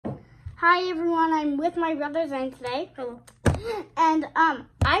Hi everyone, I'm with my brother Zane today. Hello. And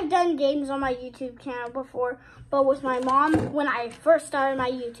I've done games on my YouTube channel before, but with my mom when I first started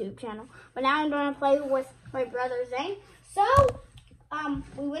my YouTube channel. But now I'm going to play with my brother Zane. So,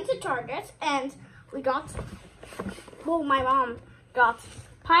 we went to Target and we got, well, my mom got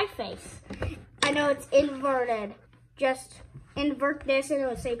Pie Face. I know it's inverted. Just invert this and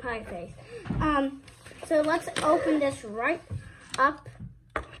it'll say Pie Face. So let's open this right up.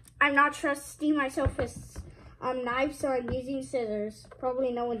 I'm not trusting myself with knives, so I'm using scissors.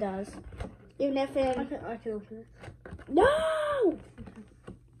 Probably no one does. Even if it... I can open it. No!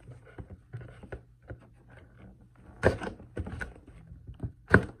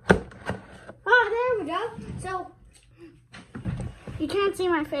 Oh, there we go. So, you can't see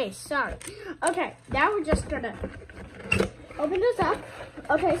my face. Sorry. Okay, now we're just gonna open this up.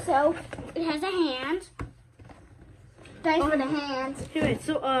 Okay, so it has a hand. Thanks for the hands. Hey, wait,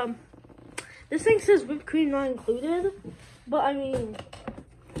 so, this thing says whipped cream not included, but I mean...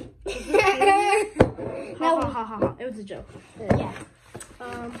 No. It was a joke. Yeah.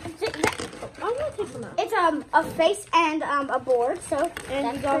 I'm gonna take some out. It's a face and a board, so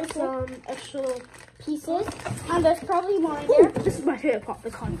And we that's got some extra pieces. There's probably more in there. This is my favorite part,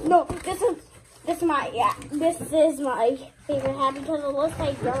 the condom. No, this is my favorite hat because it looks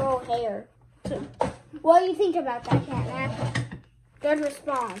like girl hair. What do you think about that, Catnap? Good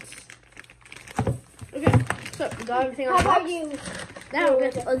response. Okay, so we got everything How on about box. you? Now we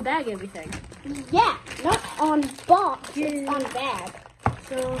have to unbag everything. Yeah, not on box, it's on bag.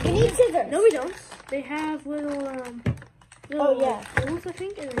 So We need scissors. no, we don't. They have little Oh, yeah. holes, I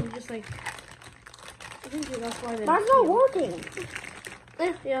think, and then you just like. I think that's why they. Mine's not working.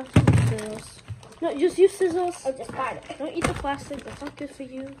 Yeah, scissors. No, just use scissors. I just got it. Don't eat the plastic. That's not good for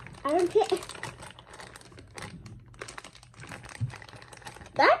you. I don't care.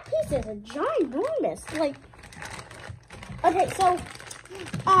 That piece is a ginormous. Like, okay, so,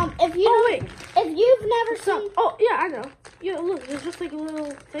 if you've never seen, Oh yeah, I know. Yeah, look, there's just like a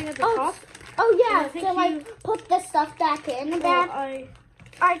little thing at the top. Oh yeah, And I think so like put the stuff back in the bag.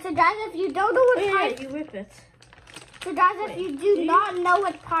 Alright, so guys, if you don't know what pie, you rip it. so guys, if you do not know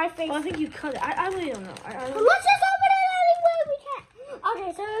what pie face, Oh, I think you cut it. I really don't know. let's just open it any way we can.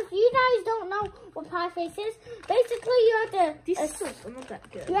 Okay, so if you guys don't know what pie face is, basically you have to. These scissors are not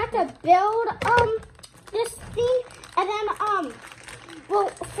that good. You have to build this thing, and then well,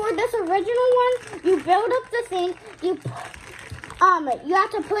 for this original one, you build up the thing. You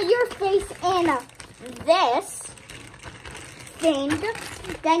have to put your face in this thing.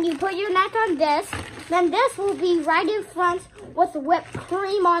 Then you put your neck on this. Then this will be right in front with whipped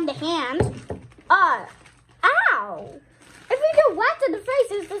cream on the hand. Ow! If you get whacked in the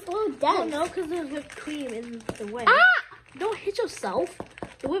face, it's this little dent. Oh no, because there's whipped cream in the way. Ah! Don't hit yourself.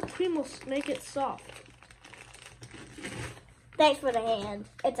 The whipped cream will make it soft. Thanks for the hand.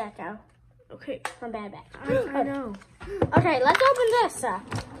 It's Echo Okay. from Bad Bad. I know. Okay, let's open this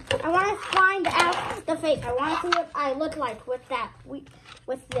up. I want to find out the face. I want to see what I look like with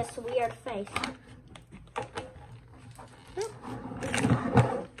this weird face.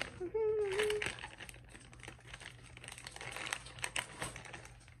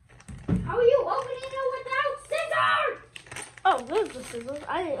 How are you opening it without scissors? Oh, there's the scissors.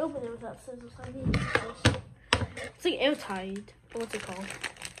 I didn't open it without scissors. I need scissors. It's like airtight. What's it called?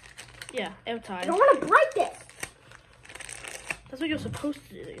 Yeah, I airtight. don't want to break this. That's what you're supposed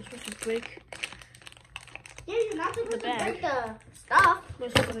to do. You're supposed to break. Yeah, you're not supposed to bag. break the stuff. You're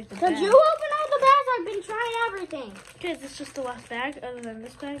supposed to break the Did bag. you open all the bags? I've been trying everything. Okay, this is just the last bag, other than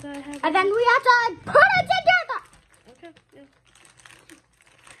this bag that I have. And then we have to put it together. Okay. Yeah.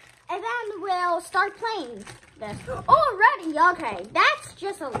 And then we'll start playing this. Already, okay. That's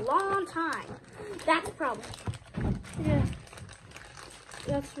just a long time. That's probably. Yeah.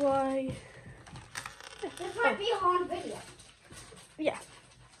 That's why. This might be a long video. Yeah.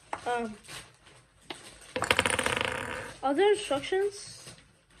 Are there instructions?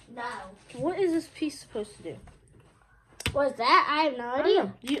 No. What is this piece supposed to do? What's that? I have no I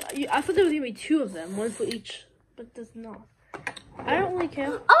idea. don't know. I thought there was gonna be two of them, one for each, but there's not. I don't really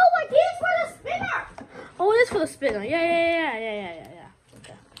care. Oh, I did it for the spinner. Oh, it is for the spinner. Yeah.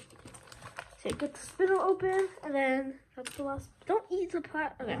 Okay. So you get the spinner open, and then that's the last. Don't eat the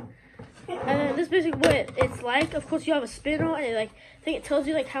plat. Okay. And then this is basically what it's like. Of course, you have a spinner, and I think it tells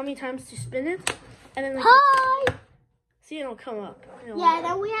you like how many times to spin it, and then like, Hi. see it'll come up. Yeah,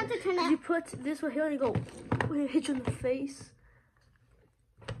 then we have to turn You it. put this right here, and you go. It hit you in the face.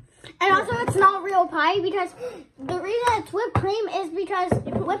 And also, it's not real pie because the reason it's whipped cream is because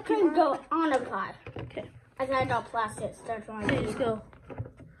whipped cream goes on a pie. Okay. I got plastic. Starts on So you just go.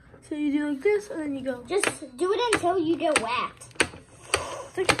 So you do like this, and then you go. Just do it until you get whacked.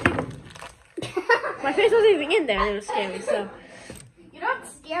 My face wasn't even in there. It was scary. So You're not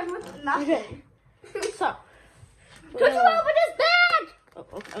scared with nothing. okay. So Could you open this bag? Oh,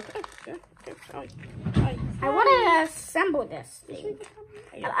 okay. I want to assemble this thing.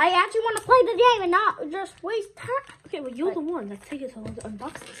 I actually want to play the game and not just waste time. Okay, well you're the one that's taking so long to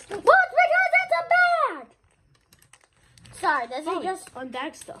unbox this stuff. Well, it's because it's a bag. Sorry, this is just.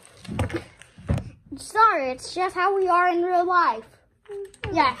 unbag stuff. Sorry, it's just how we are in real life.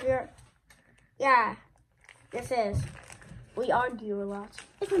 Yeah, this is. We argue a lot.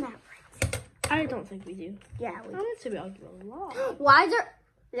 Isn't that right? I don't think we do. Yeah, I don't say we argue a lot. Why is there?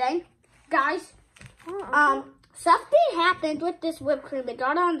 Then, guys, something happened with this whipped cream. It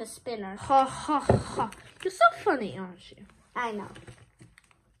got on the spinner. Ha ha ha! You're so funny, aren't you? I know.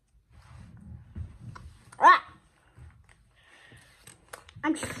 Ah.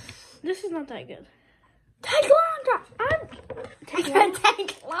 This is not that good. Take longer.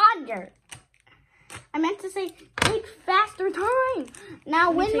 Take longer. I meant to say take faster time. Now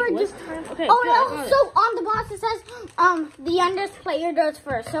when we're just okay. oh good, no, so on the box it says the youngest player goes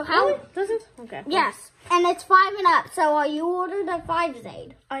first. So how does it? Okay. yes. And it's 5 and up. So are you ordered a 5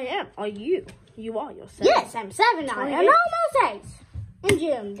 Zaid? I am. Are you? You are. You're 7. Yes, I'm 7 now. I'm almost 8 in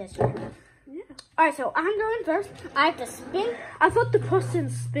June this year. Yeah. Alright, so I'm going first. I have to spin. I thought the person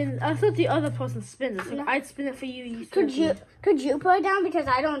spins. I thought the other person spins it. So No. I'd spin it for you. You Could you put it down because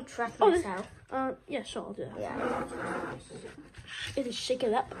I don't trust myself. Yeah, sure, I'll do that. Yeah. It is shake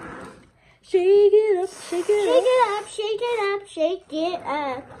it up. Shake it up, shake it up. Shake it up, shake it up, shake it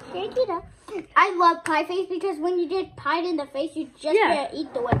up, shake it up. I love pie face because when you get pied in the face, you just get to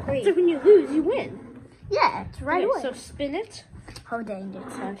eat the whipped cream. So when you lose, you win. Yeah, it's right away. So spin it. Oh, dang it.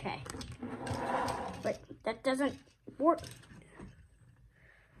 Okay. But that doesn't work.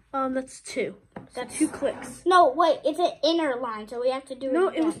 That's 2. That's 2 clicks. No, wait, it's an inner line, so we have to do it No,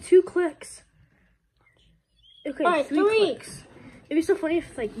 again. it was 2 clicks. Okay, All right, 3 3. clicks. It'd be so funny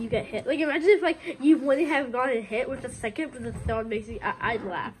if like you get hit. Like imagine if like you wouldn't have gotten hit with the second, but the third makes you. I'd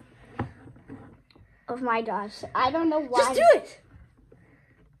laugh. Oh my gosh, I don't know why. Just do it.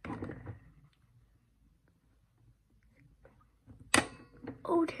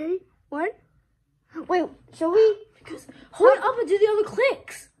 Okay. What? Wait, shall we? Because hold it up and do the other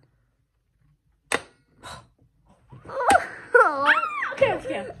clicks. Okay, I'm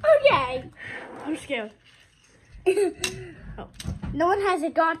scared. Okay. I'm scared. Oh. No one has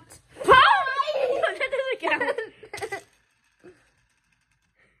it got. That doesn't count.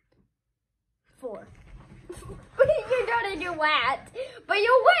 4. You're gonna do what? But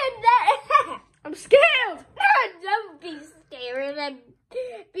you win that. I'm scared. Don't be scared and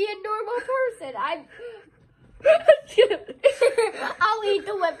be a normal person. I'll eat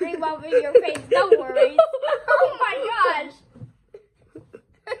the whipped cream over your face. Don't worry. Oh my gosh.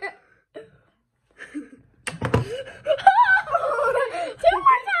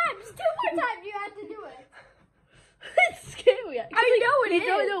 Two more times you have to do it. It's scary. I know it You is.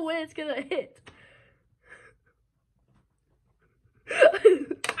 don't know when it's gonna hit. I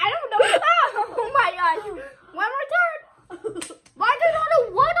don't know. Oh my gosh. One more turn. Why did not a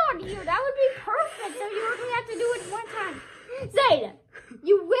 1 on you? That would be perfect. So you only have to do it 1 time. Zayd,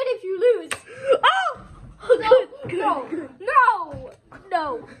 you win if you lose. Oh!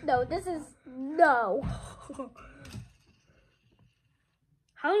 No, this is no.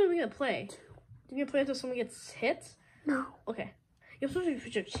 How long are we gonna play? Are we gonna play until someone gets hit? No. Okay. You're supposed to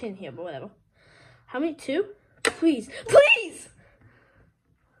put your chin here, but whatever. How many? 2? Please. Please!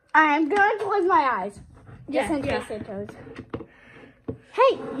 I'm going to close my eyes. Just Yeah, in yeah. case it goes.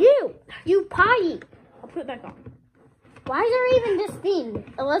 Hey, you potty. I'll put it back on. Why is there even this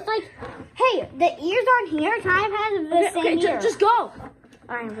thing? It looks like, hey, the ears on here kind of has the same ear. Just go.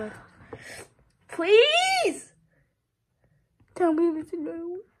 I'm good. Please! Tell me if it's a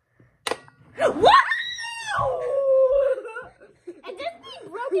no. What? Is this thing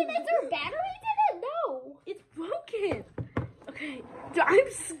broken? Is there batteries in it? No. It's broken. Okay. I'm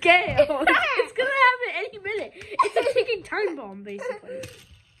scared. It's gonna happen any minute. It's a ticking time bomb, basically.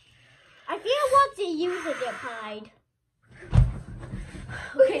 I feel once you use it, get pied.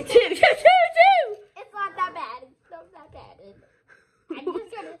 Okay, 2. It's not that bad. It's not that bad. I'm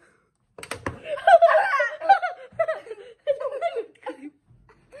just gonna.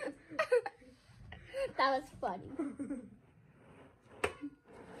 That was funny.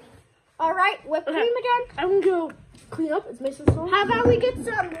 All right, whipped cream again. I'm gonna go clean up. It's Mason's song. How about we get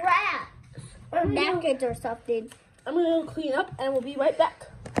some wraps or napkins or something? I'm gonna go clean up and we'll be right back.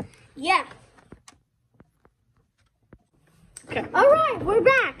 Yeah. Okay. All right, we're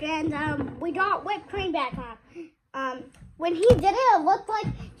back, and we got whipped cream back on. When he did it, it looked like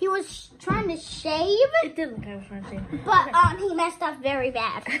he was trying to shave. It did look like I was trying to shave. But he messed up very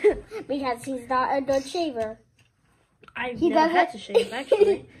bad because he's not a good shaver. I've never had to shave,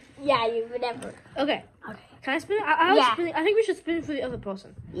 actually. Yeah, you've never. Okay. Okay. Can I spin it? I Yeah. spin it. I think we should spin it for the other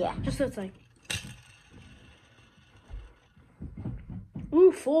person. Yeah. Just so it's like.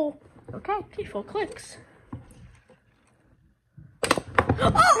 Ooh, 4. Okay. Okay, 4 clicks.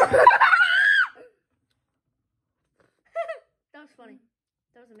 Oh! That was funny.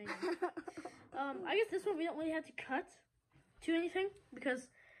 That was amazing. I guess this one we don't really have to cut to anything because,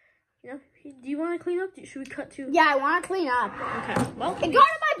 you know, do you want to clean up? Should we cut to? Yeah, I want to clean up. Okay. Well, And go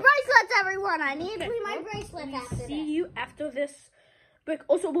to my bracelets, everyone. I need to Okay, clean my well, bracelets after see this. you after this break.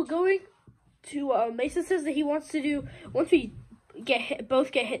 Also, we're going to. Mason says that he wants to do once we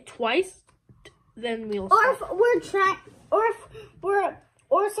both get hit twice, then we'll. Or Stop. if we're trying,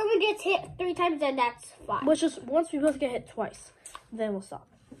 or if someone gets hit 3 times, then that's fine. But just once we both get hit twice, then we'll stop.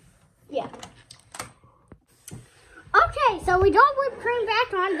 Yeah. Okay, so we got whipped cream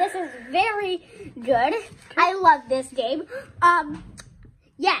back on. This is very good. I love this game.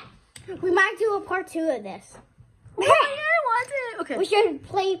 Yeah, we might do a part 2 of this. Oh, I want it. Okay. We should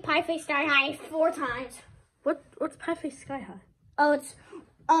play Pie Face Sky High 4 times. What's Pie Face Sky High? Oh, it's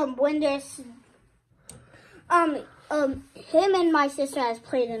when there's him and my sister has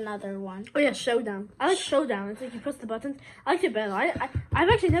played another one. Oh yeah, Showdown. I like Showdown. It's like you press the buttons. I like it better. I've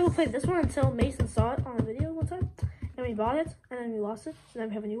actually never played this one until Mason saw it on a video one time, and we bought it, and then we lost it, so then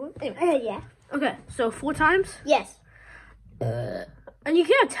we have a new one. Anyway. Yeah. Okay, so 4 times, Yes. and you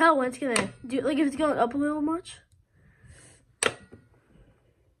can't tell when it's gonna do. Like if it's going up a little much.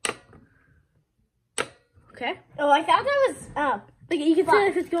 Okay. Oh, I thought that was Like you can tell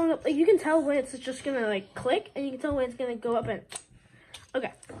if it's going up. Like you can tell when it's just gonna like click, and you can tell when it's gonna go up and.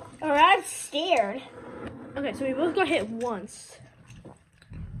 Okay. Or I'm scared. Okay, so we both got hit once.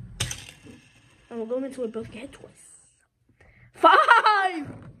 And we'll go into it both get hit twice. 5!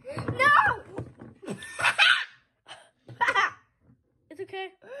 No! It's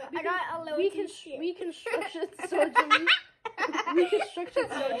okay. I got a little reconstruction surgery. Reconstruction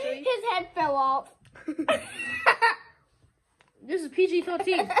surgery. His head fell off. This is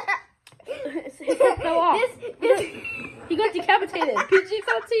PG-13. His head fell off. He got decapitated.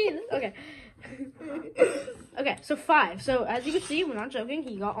 PG-13. Okay. Okay, so 5. So as you can see, we're not joking.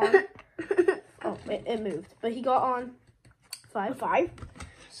 He got on. Oh, it moved, but he got on 5.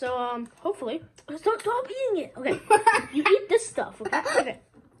 So hopefully, stop eating it. Okay, you eat this stuff. Okay. Okay.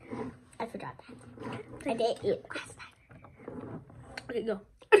 I forgot that. I did eat last night. Okay, go.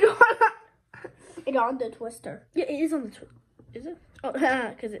 It's on the twister. Yeah, it is on the twister. Is it? Oh,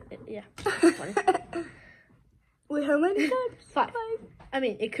 because yeah. Funny. Wait, how many times? 5. I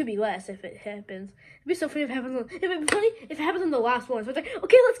mean, it could be less if it happens. It'd be so funny if it happens. It'd be funny if it happens on the last one. So it's like,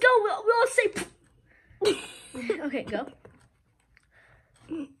 okay, let's go. We'll all say. Okay, go.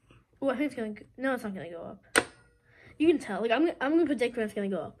 Oh, I think it's gonna. No, it's not gonna go up. You can tell. Like I'm gonna predict when it's gonna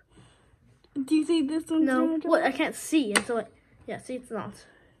go up. Do you see this one? No, what? I can't see until it. Yeah, see, it's not.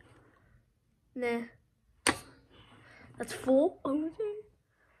 Nah. That's 4. Oh,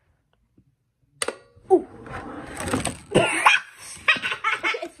 Ooh.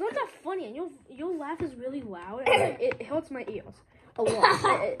 It's not that funny, and your laugh is really loud. And it hurts my ears a lot.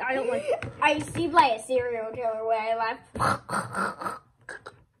 I don't like it. I seem like a serial killer when I laugh.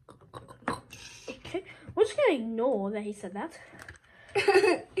 Okay, we're just gonna ignore that he said that.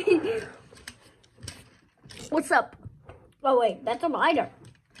 What's up? Oh wait, that's a lighter.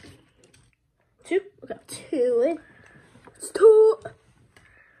 2? Okay. 2. It's 2.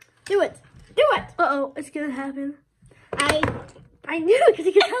 Do it. Do it. Uh-oh, it's gonna happen. I knew it because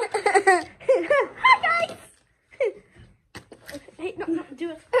you can tell. Hi guys. Hey, no,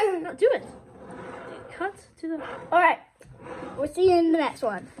 do it. No, do it. Cut to the. All right. We'll see you in the next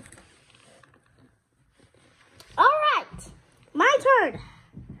one. All right. My turn.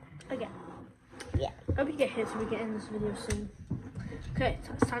 Again. Yeah. I hope you get hit so we can end this video soon. Okay,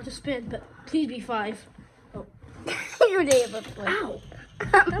 it's time to spin, but please be 5. Oh. You did it before. Ow.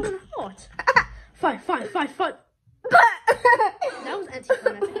 That was hot. 5. That was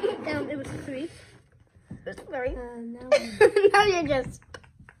anticlimactic. It was 3. It's very. Now. Now you're just.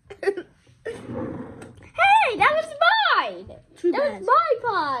 Hey, that was mine. Too That bad. was my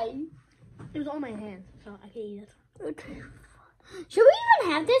pie. It was on my hand, so I can eat it. Should we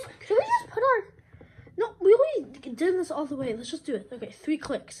even have this? Should we just put our... No, we already did this all the way. Let's just do it. Okay, 3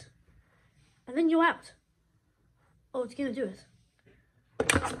 clicks. And then you're out. Oh, it's gonna do it.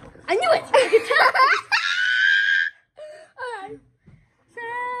 I knew it! I could tell! Alright.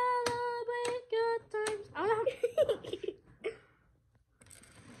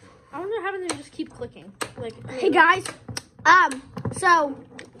 what happens if you just keep clicking. Like, Hey guys, so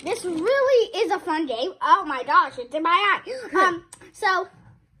this really is a fun game. Oh my gosh, it's in my eye. So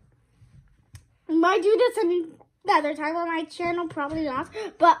I might do this another time on my channel, probably not.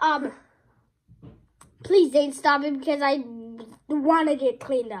 But please don't stop it because I want to get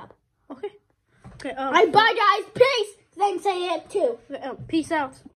cleaned up. Okay. Okay. Bye guys, peace. Then say it too. Peace out.